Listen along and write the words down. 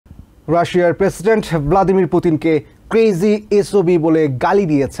রাশিয়ার president Vladimir পুতিনকে crazy এসওবি বলে গালি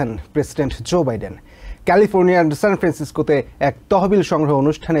দিয়েছেন প্রেসিডেন্ট জো বাইডেন। ক্যালিফোর্নিয়ার সান ফ্রান্সিসকোতে এক তহবিল সংগ্রহ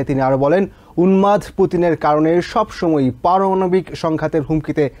অনুষ্ঠানে তিনি আরও বলেন, উন্মাদ পুতিনের কারণে সবসময়ই পারমাণবিক সংঘাতের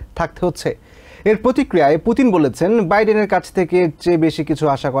হুমকিতে থাকতে হচ্ছে। এর প্রতিক্রিয়ায় পুতিন বলেছেন, বাইডেনের কাছ থেকে চেয়ে বেশি কিছু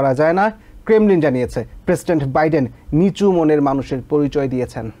আশা করা যায় না। ক্রেমলিন জানিয়েছে, প্রেসিডেন্ট বাইডেন নিচু মনের মানুষের পরিচয়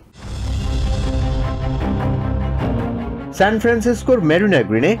দিয়েছেন। সান ফ্রান্সিসকোর মেরিনা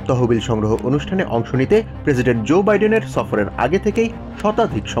গ্রিনে তহবিল সংগ্রহ অনুষ্ঠানে অংশ নিতে প্রেসিডেন্ট জো বাইডেনের সফরের আগে থেকেই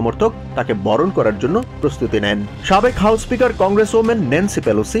শতাধিক সমর্থক তাকে বরণ করার জন্য প্রস্তুতি নেন। সাবেক house speaker congresswoman Nancy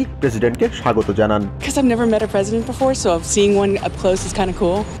Pelosi প্রেসিডেন্টকে স্বাগত জানান। Because I've never met a president before, so seeing one up close is kind of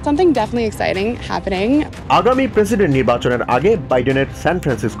cool. Something definitely exciting happening. আগামী প্রেসিডেন্ট নির্বাচনের আগে বাইডেনের সান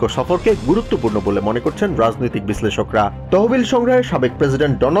ফ্রান্সিসকো সফরকে গুরুত্বপূর্ণ বলে মনে করছেন রাজনৈতিক বিশ্লেষকরা। তহবিল সংগ্রহে সাবেক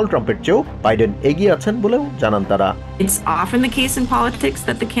প্রেসিডেন্ট ডোনাল্ড ট্রাম্পের চেয়েও বাইডেন এগিয়ে আছেন বলেও জানান তারা। It's often the case in politics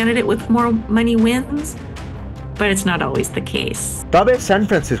that the candidate with more money wins, but it's not always the case. তবে সান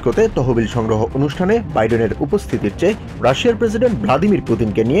ফ্রান্সিসকোতে তহবিল সংগ্রহ অনুষ্ঠানে বাইডেনের উপস্থিতির চেয়ে রাশিয়ার প্রেসিডেন্ট ভ্লাদিমির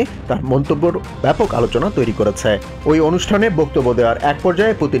পুতিনকে নিয়ে তার মন্তব্যের ব্যাপক আলোচনা তৈরি করেছে। ওই অনুষ্ঠানে বক্তব্য দেওয়ার এক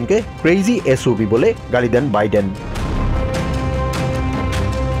পর্যায়ে পুতিনকে ক্রেজি এসওবি বলে গালি দেন বাইডেন।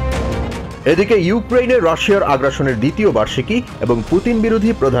 এদিকে ইউক্রেনে রাশিয়ার আগ্রাসনের দ্বিতীয় বার্ষিকী এবং পুতিন বিরোধী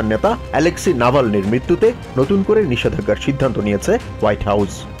প্রধান নেতা অ্যালেক্সি নাভালনির মৃত্যুতে নতুন করে নিষেধাজ্ঞার সিদ্ধান্ত নিয়েছে white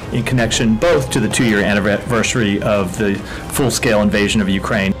house. In connection both to the 2-year anniversary of the full-scale invasion of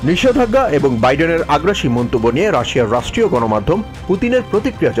Ukraine. নিষেধাজ্ঞা এবং বাইডেনের আগ্রাসী মন্তব্য নিয়ে রাশিয়ার রাষ্ট্রীয় গণমাধ্যম পুতিনের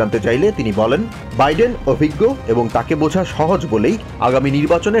প্রতিক্রিয়া জানতে চাইলে তিনি বলেন, বাইডেন অভিজ্ঞ এবং তাকে বোঝা সহজ বলেই আগামী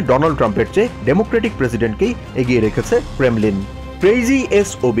নির্বাচনে ডোনাল্ড ট্রাম্পের চেয়ে ডেমোক্রেটিক প্রেসিডেন্টকেই এগিয়ে রেখেছে ক্রেমলিন। ক্রেজি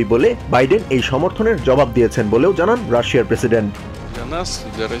এসওবি বলে বাইডেন এই সমর্থনের জবাব দিয়েছেন বলেও জানান রাশিয়ার প্রেসিডেন্ট।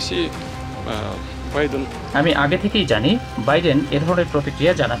 আমি আগে থেকেই জানি বাইডেন এ ধরনের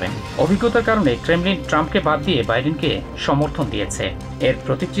প্রতিক্রিয়া জানাবেন। অভিজ্ঞতার কারণে ক্রেমলিন ট্রাম্পকে বাদ দিয়ে বাইডেনকে সমর্থন দিয়েছে। এর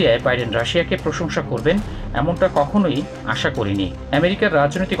প্রতিক্রিয়ায় বাইডেন রাশিয়াকে প্রশংসা করবেন এমনটা কখনোই আশা করিনি। আমেরিকার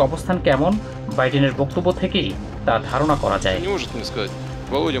রাজনৈতিক অবস্থান কেমন বাইডেনের বক্তব্য থেকেই তা ধারণা করা যায়।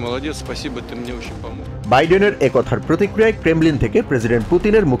 বাইডেনের একথার প্রতিক্রিয়ায় ক্রেমলিন থেকে প্রেসিডেন্ট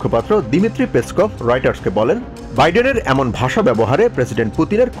পুতিনের মুখপাত্র দিমিত্রি পেসকভ রয়টার্সকে বলেন, বাইডেনের এমন ভাষা ব্যবহারে প্রেসিডেন্ট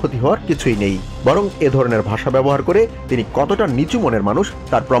পুতিনের ক্ষতি হওয়ার কিছুই নেই, বরং এ ধরনের ভাষা ব্যবহার করে তিনি কতটা নিচু মনের মানুষ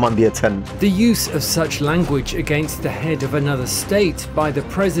তার প্রমাণ দিয়েছেন। The use of such language against the head of another state by the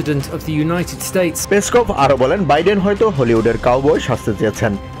president of the United States. Peskov আরো বলেন, বাইডেন হয়তো হলিউডের কাউবয় সাজতে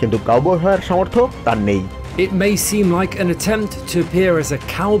চেয়েছেন, কিন্তু কাউবয় হওয়ার সামর্থ্য তার নেই। It may seem like an attempt to appear as a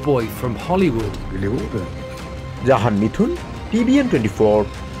cowboy from Hollywood. Jahan Mithun, TBN24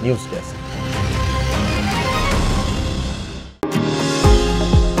 news desk.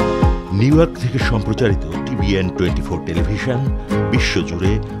 New York থেকে সম্প্রচারিত TBN24 টেলিভিশন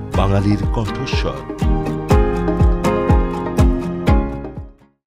বিশ্বজুড়ে বাঙালির কণ্ঠস্বর।